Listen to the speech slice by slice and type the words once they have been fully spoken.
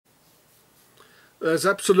There's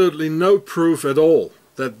absolutely no proof at all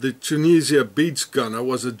that the Tunisia beach gunner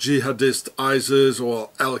was a jihadist, ISIS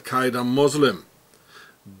or Al-Qaeda Muslim.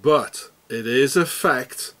 But it is a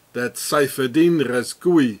fact that Seifeddine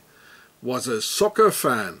Rezgui was a soccer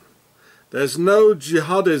fan. There's no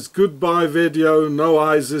jihadist goodbye video, no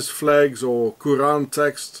ISIS flags or Quran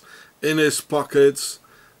texts in his pockets,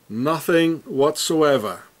 nothing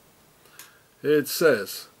whatsoever. Here it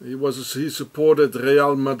says he supported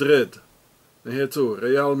Real Madrid. And here too,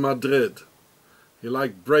 Real Madrid. He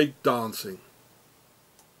liked break dancing.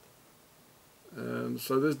 And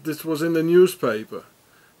so this was in the newspaper.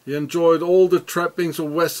 He enjoyed all the trappings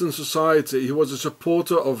of Western society. He was a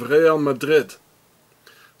supporter of Real Madrid.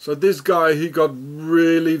 So this guy, he got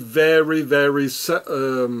really very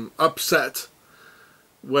upset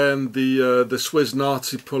when the Swiss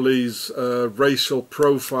Nazi police racial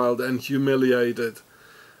profiled and humiliated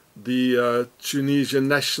the Tunisian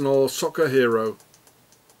national soccer hero.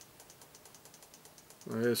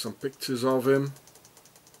 Here's some pictures of him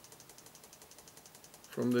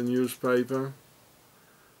from the newspaper.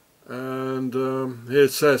 And here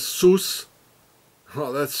it says Sus.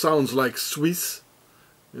 Oh, that sounds like Swiss.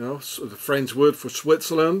 You know, the French word for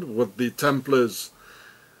Switzerland, what the Templars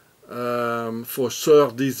for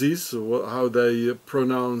Sœur d'Isis, how they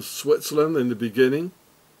pronounce Switzerland in the beginning.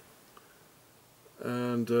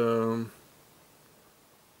 And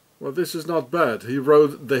well, this is not bad. He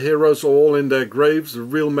wrote, the heroes are all in their graves, the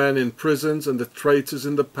real men in prisons and the traitors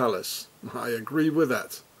in the palace. I agree with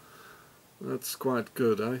that. That's quite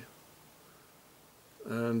good, eh?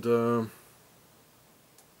 And I'll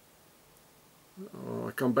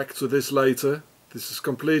come back to this later. This is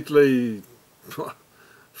completely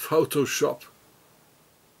Photoshop.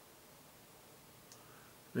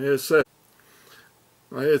 Here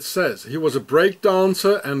it says he was a break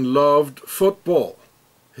dancer and loved football.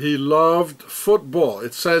 He loved football.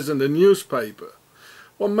 It says in the newspaper.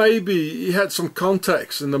 Well, maybe he had some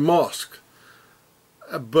contacts in the mosque,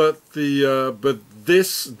 but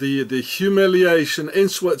the humiliation in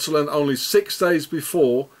Switzerland only 6 days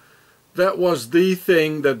before, that was the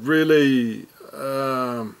thing that really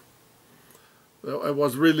it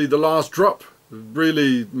was really the last drop. It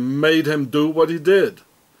really made him do what he did.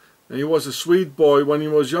 And he was a sweet boy when he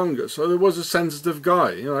was younger, so he was a sensitive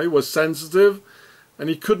guy. You know, he was sensitive, and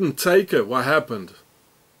he couldn't take it. What happened?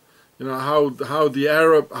 You know,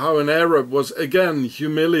 how an Arab was again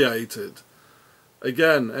humiliated,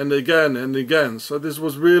 again and again and again. So this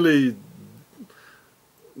was really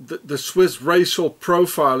the Swiss racial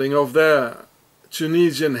profiling of their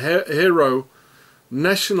Tunisian hero,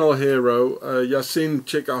 national hero, Yassine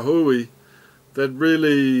Chikhaoui, that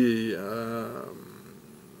really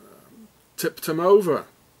tipped him over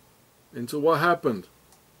into what happened.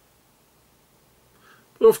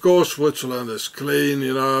 But of course Switzerland is clean,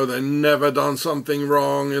 you know, they never done something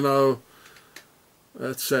wrong, you know,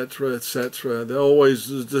 etc, etc.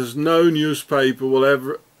 There's no newspaper will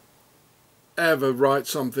ever write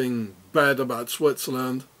something bad about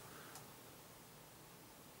Switzerland.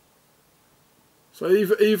 So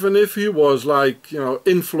even if he was, like, you know,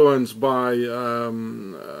 influenced by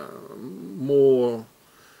more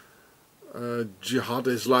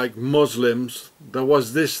jihadists like Muslims, there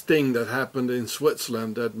was this thing that happened in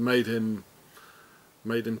Switzerland that made him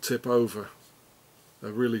tip over.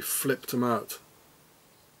 That really flipped him out.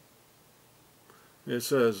 It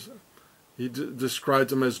says he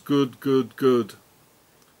described him as good.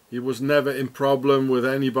 He was never in problem with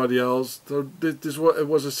anybody else. So it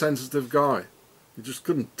was a sensitive guy. He just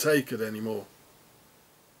couldn't take it anymore,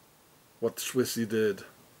 what Swissy did.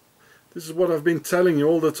 This is what I've been telling you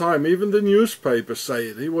all the time. Even the newspapers say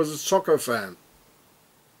it. He was a soccer fan.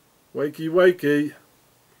 Wakey wakey.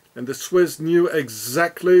 And the Swiss knew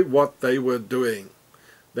exactly what they were doing.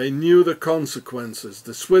 They knew the consequences.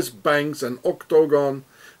 The Swiss banks and Octagon,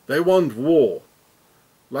 they want war.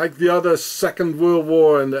 Like the other Second World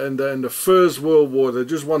War and the First World War, they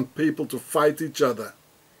just want people to fight each other.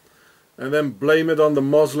 And then blame it on the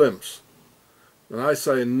Muslims. And I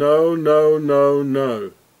say, no, no, no,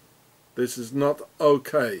 no. This is not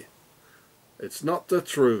okay. It's not the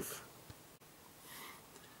truth.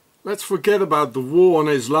 Let's forget about the war on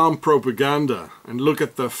Islam propaganda and look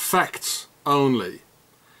at the facts only.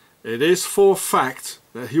 It is for fact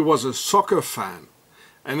that he was a soccer fan,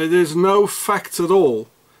 and it is no fact at all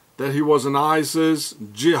that he was an ISIS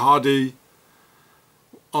jihadi.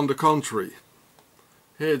 On the contrary.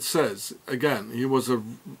 Here it says, again, he was a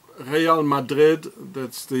Real Madrid,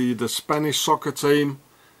 that's the Spanish soccer team,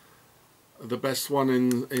 the best one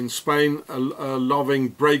in Spain, a loving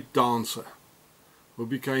break dancer who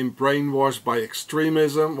became brainwashed by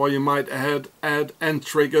extremism, well, you might add and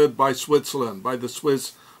triggered by Switzerland, by the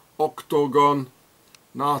Swiss Octagon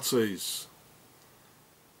Nazis.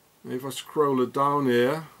 If I scroll it down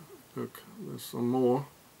here, look, there's some more.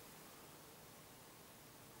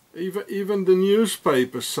 Even the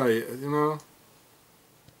newspapers say it, you know.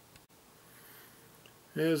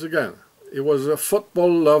 Here's again. He was a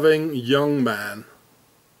football-loving young man,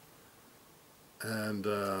 and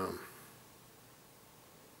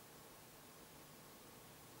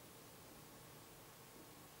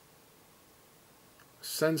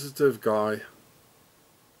sensitive guy.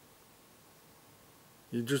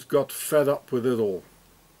 He just got fed up with it all.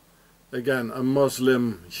 Again, a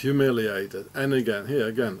Muslim humiliated. And again, here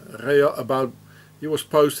again, he was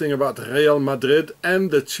posting about Real Madrid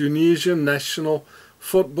and the Tunisian national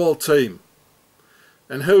football team.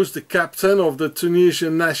 And who's the captain of the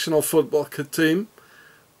Tunisian national football team?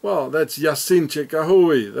 Well, that's Yassine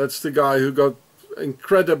Chikhaoui. That's the guy who got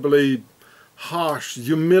incredibly harsh,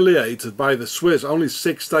 humiliated by the Swiss only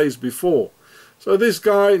 6 days before. So this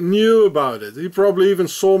guy knew about it. He probably even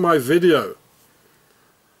saw my video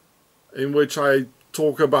in which I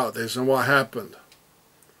talk about this and what happened.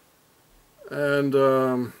 And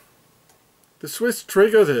the Swiss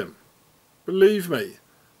triggered him. Believe me.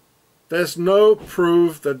 There's no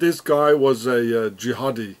proof that this guy was a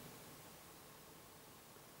jihadi.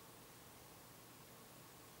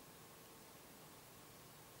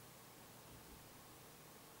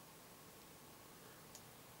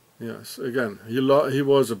 Yes, again, he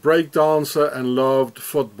was a break dancer and loved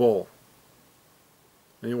football.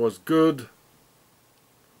 And he was good.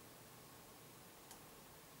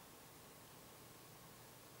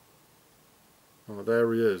 Oh,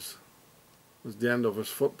 there he is. It was the end of his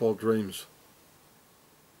football dreams.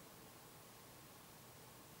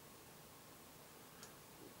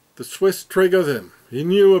 The Swiss triggered him. He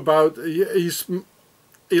knew about, 11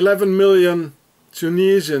 million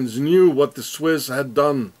Tunisians knew what the Swiss had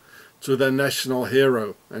done to their national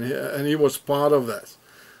hero, and he was part of that.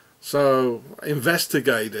 So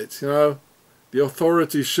investigate it, you know. The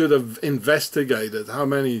authorities should have investigated how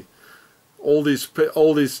many, all these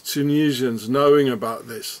Tunisians knowing about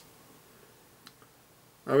this.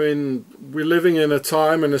 I mean, we're living in a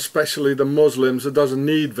time, and especially the Muslims, it doesn't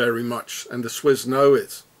need very much, and the Swiss know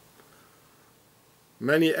it.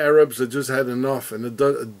 Many Arabs have just had enough, and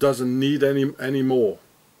it doesn't need any more.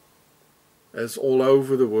 It's all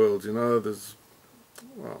over the world, you know. There's,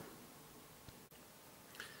 well.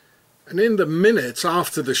 And in the minutes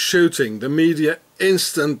after the shooting, the media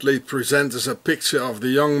instantly present us a picture of the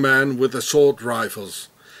young man with assault rifles,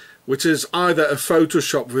 which is either a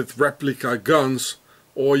Photoshop with replica guns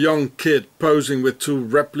or a young kid posing with 2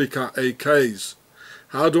 replica AKs.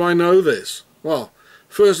 How do I know this? Well,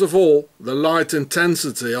 first of all, the light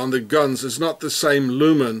intensity on the guns is not the same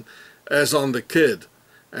lumen as on the kid.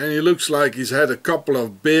 And he looks like he's had a couple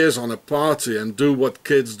of beers on a party and do what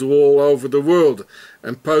kids do all over the world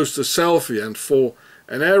and post a selfie, and for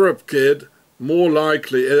an Arab kid, more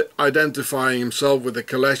likely identifying himself with a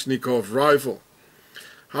Kalashnikov rifle.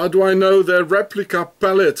 How do I know they're replica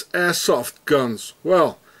pellet airsoft guns?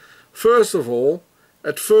 Well, first of all,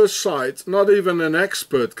 at first sight, not even an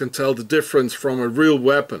expert can tell the difference from a real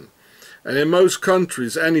weapon. And in most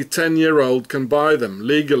countries, any 10-year-old can buy them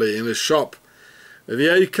legally in a shop.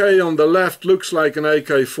 The AK on the left looks like an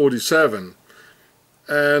AK-47,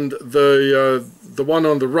 and the one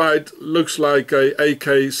on the right looks like a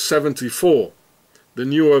AK-74, the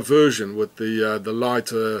newer version with the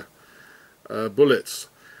lighter bullets,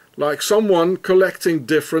 like someone collecting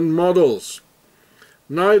different models.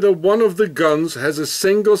 Neither one of the guns has a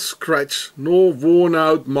single scratch nor worn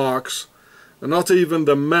out marks, and not even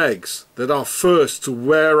the mags that are first to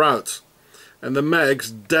wear out. And the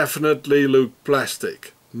mags definitely look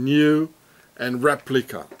plastic, new and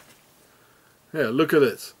replica. Here, look at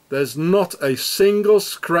it. There's not a single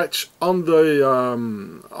scratch on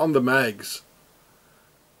the mags.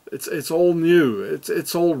 It's all new.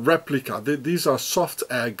 It's all replica. These are soft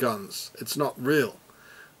air guns. It's not real.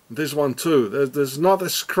 This one too. There's not a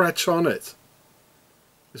scratch on it.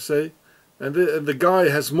 You see, and the guy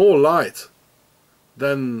has more light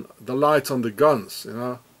than the light on the guns. You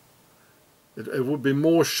know. It would be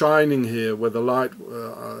more shining here where the light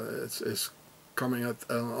is coming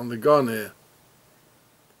on the gun here.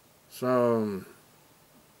 So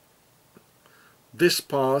this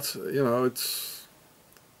part, you know, it's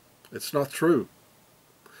not true.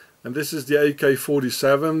 And this is the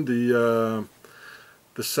AK-47, the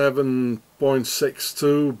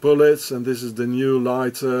 7.62 bullets, and this is the new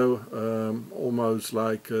lighter, almost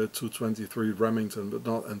like 223 Remington, but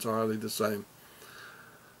not entirely the same.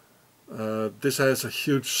 This has a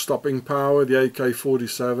huge stopping power, the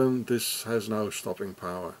AK-47. This has no stopping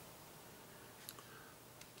power.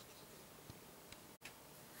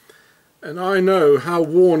 And I know how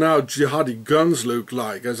worn out jihadi guns look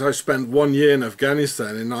like, as I spent 1 year in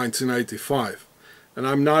Afghanistan in 1985. And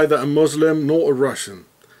I'm neither a Muslim nor a Russian.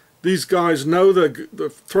 These guys know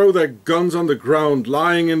throw their guns on the ground,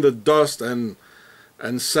 lying in the dust and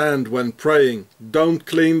sand when praying, don't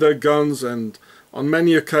clean their guns, and on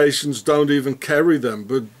many occasions don't even carry them,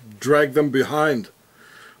 but drag them behind.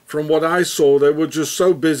 From what I saw, they were just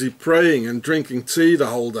so busy praying and drinking tea the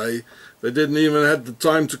whole day, they didn't even have the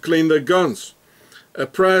time to clean their guns. A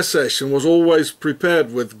prayer session was always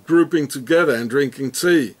prepared with grouping together and drinking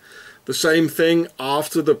tea. The same thing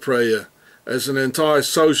after the prayer, as an entire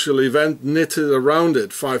social event knitted around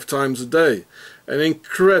it 5 times a day, and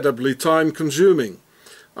incredibly time consuming.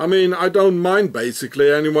 I mean, I don't mind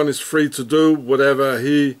basically, anyone is free to do whatever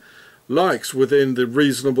he likes within the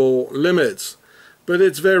reasonable limits. But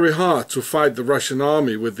it's very hard to fight the Russian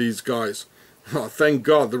army with these guys. Oh, thank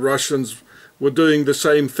God the Russians were doing the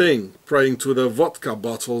same thing, praying to their vodka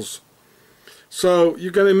bottles. So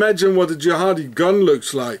you can imagine what a jihadi gun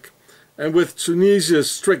looks like. And with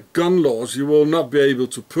Tunisia's strict gun laws, you will not be able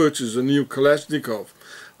to purchase a new Kalashnikov.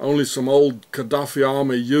 Only some old Gaddafi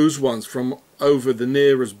army used ones from over the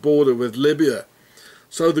nearest border with Libya.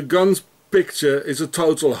 So the guns picture is a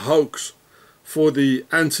total hoax for the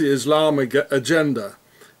anti-Islam agenda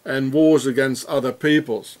and wars against other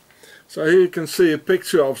peoples. So here you can see a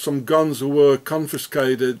picture of some guns who were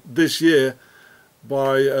confiscated this year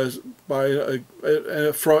in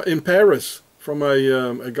Paris from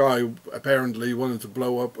a guy who apparently wanted to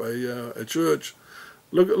blow up a church.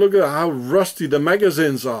 Look at how rusty the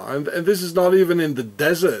magazines are, and this is not even in the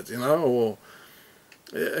desert, you know, or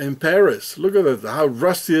in Paris. Look at it, how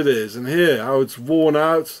rusty it is, and here how it's worn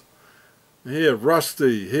out. Here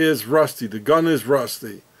rusty, here's rusty, the gun is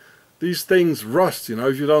rusty. These things rust, you know,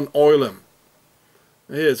 if you don't oil them.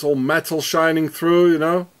 Here it's all metal shining through, you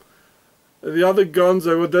know. The other guns,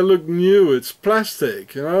 they look new. It's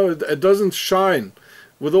plastic, you know. It doesn't shine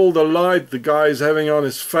with all the light the guy is having on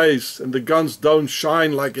his face, and the guns don't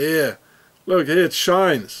shine like here. Look, here it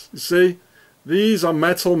shines. You see? These are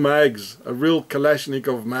metal mags, a real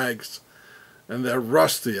Kalashnikov mags, and they're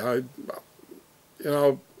rusty.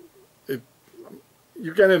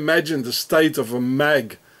 You can imagine the state of a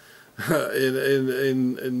mag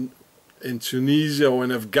in Tunisia or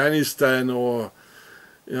in Afghanistan, or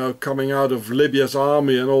you know, coming out of Libya's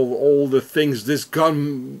army, and all the things this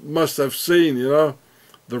gun must have seen, you know,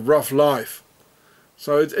 the rough life.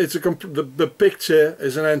 So the picture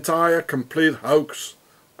is an entire complete hoax.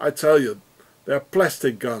 I tell you, they're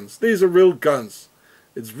plastic guns. These are real guns.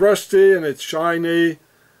 It's rusty and it's shiny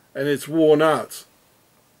and it's worn out.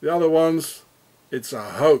 The other ones, it's a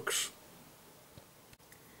hoax.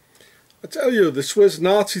 I tell you, the Swiss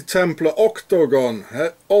Nazi Templar Octagon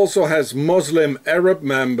also has Muslim Arab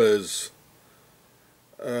members.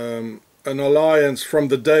 An alliance from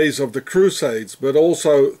the days of the Crusades, but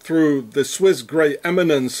also through the Swiss Grey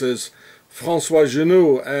Eminences François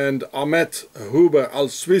Genoux and Ahmet Huber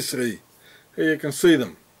al-Swisri. Here you can see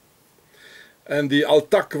them. And the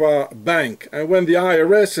Al-Taqwa Bank. And when the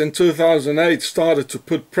IRS in 2008 started to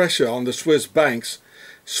put pressure on the Swiss banks,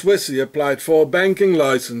 Swissy applied for a banking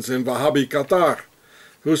license in Wahhabi Qatar,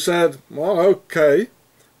 who said, well, okay,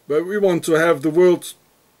 but we want to have the World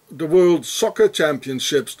Soccer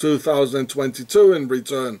Championships 2022 in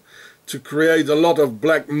return, to create a lot of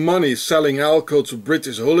black money selling alcohol to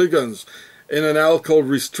British hooligans in an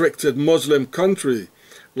alcohol-restricted Muslim country,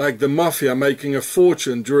 like the mafia making a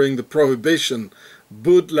fortune during the Prohibition,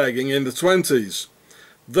 bootlegging in the 20s.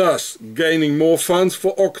 Thus gaining more funds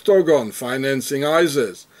for Octagon, financing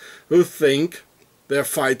ISIS, who think they're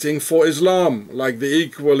fighting for Islam, like the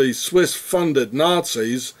equally Swiss-funded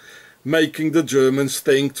Nazis, making the Germans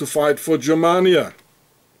think to fight for Germania.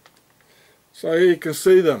 So here you can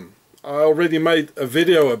see them. I already made a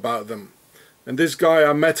video about them. And this guy,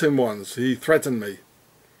 I met him once. He threatened me.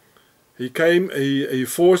 He came, he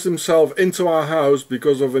forced himself into our house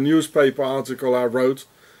because of a newspaper article I wrote.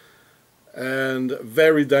 And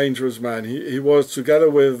very dangerous man. He was together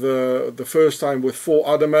with the first time with 4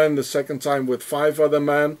 other men, the second time with 5 other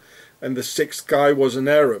men, and the 6th guy was an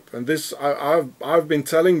Arab. And this I've been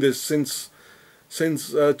telling this since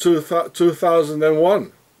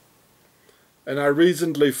 2001, and I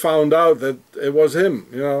recently found out that it was him.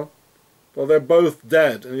 You know, well, they're both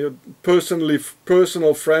dead, and you're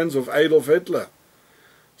personal friends of Adolf Hitler.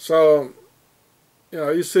 So you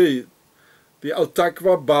know, you see. The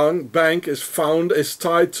Al-Taqwa Bank is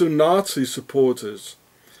tied to Nazi supporters.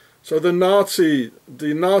 So the Nazi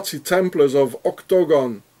Templars of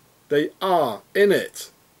Octagon, they are in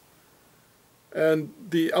it. And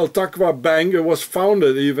the Al-Taqwa Bank, it was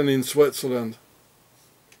founded even in Switzerland.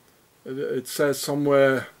 It says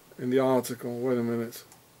somewhere in the article, wait a minute.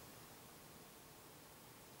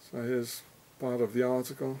 So here's part of the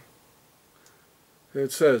article. Here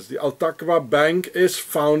it says, the Al-Taqwa Bank is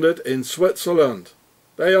founded in Switzerland.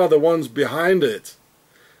 They are the ones behind it.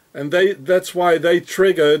 And that's why they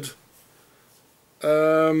triggered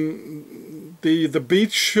the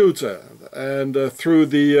beach shooter, and through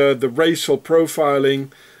the racial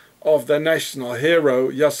profiling of their national hero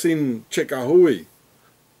Yassine Chikhaoui,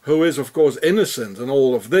 who is of course innocent in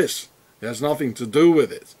all of this. He has nothing to do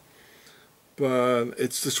with it. But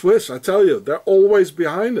it's the Swiss, I tell you, they're always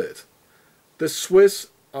behind it. The Swiss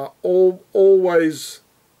are always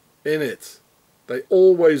in it. They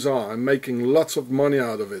always are, and making lots of money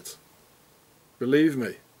out of it. Believe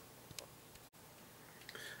me.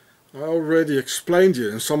 I already explained to you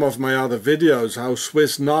in some of my other videos how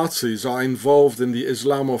Swiss Nazis are involved in the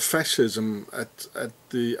Islamofascism at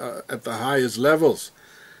the highest levels,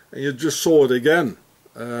 and you just saw it again.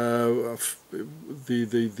 The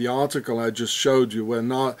article I just showed you,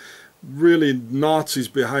 where really Nazis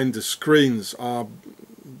behind the screens are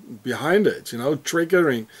behind it, you know,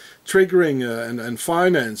 triggering and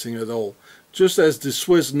financing it all, just as the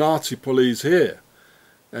Swiss Nazi police here.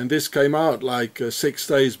 And this came out like 6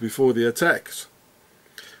 days before the attacks.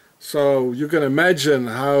 So you can imagine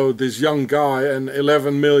how this young guy and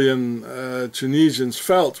 11 million Tunisians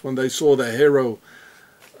felt when they saw their hero,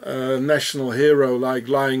 national hero, like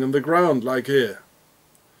lying on the ground like here.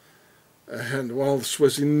 And well, the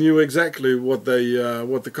Swiss knew exactly what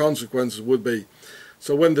the consequences would be.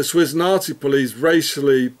 So when the Swiss Nazi police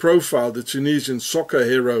racially profiled the Tunisian soccer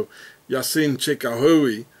hero Yassine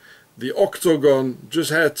Chikhaoui, the Octagon just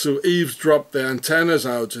had to eavesdrop their antennas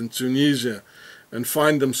out in Tunisia and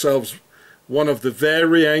find themselves one of the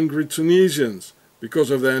very angry Tunisians because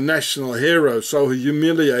of their national hero so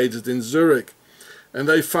humiliated in Zürich. And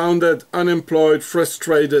they found that unemployed,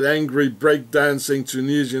 frustrated, angry, breakdancing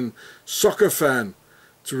Tunisian soccer fan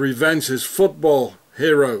to revenge his football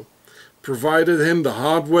hero, provided him the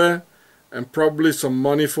hardware and probably some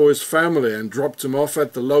money for his family, and dropped him off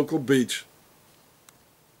at the local beach.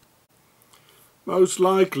 Most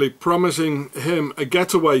likely promising him a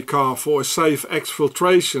getaway car for a safe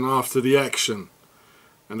exfiltration after the action,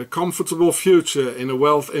 and a comfortable future in the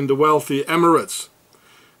wealthy Emirates.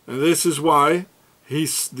 And this is why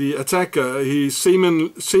the attacker, he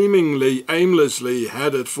seemingly aimlessly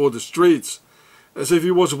headed for the streets, as if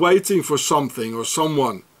he was waiting for something or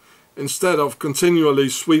someone, instead of continually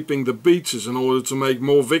sweeping the beaches in order to make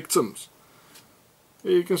more victims.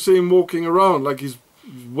 You can see him walking around like he's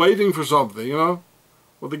waiting for something, you know.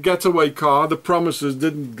 Well, the getaway car, the promises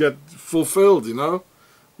didn't get fulfilled, you know.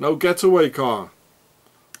 No getaway car.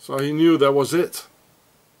 So he knew that was it.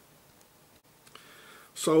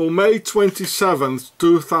 So May 27th,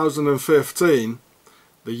 2015,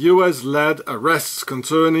 the US led arrests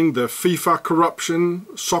concerning the FIFA corruption,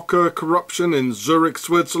 soccer corruption in Zürich,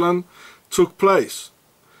 Switzerland, took place.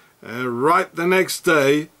 Right the next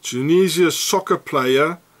day, Tunisia's soccer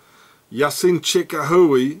player Yassine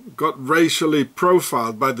Chikhaoui got racially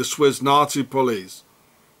profiled by the Swiss Nazi police.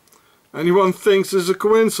 Anyone thinks it's a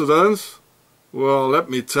coincidence? Well, let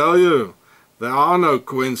me tell you, there are no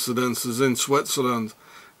coincidences in Switzerland.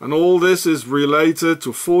 And all this is related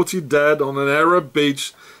to 40 dead on an Arab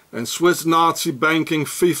beach and Swiss Nazi banking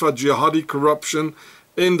FIFA jihadi corruption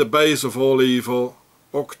in the base of all evil,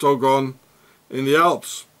 Octagon, in the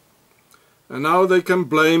Alps. And now they can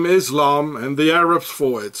blame Islam and the Arabs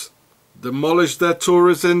for it, demolish their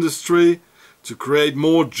tourist industry to create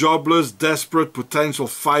more jobless, desperate potential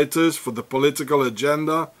fighters for the political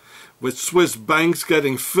agenda, with Swiss banks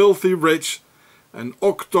getting filthy rich and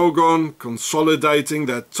Octagon consolidating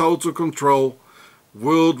their total control,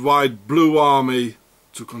 worldwide blue army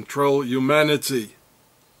to control humanity.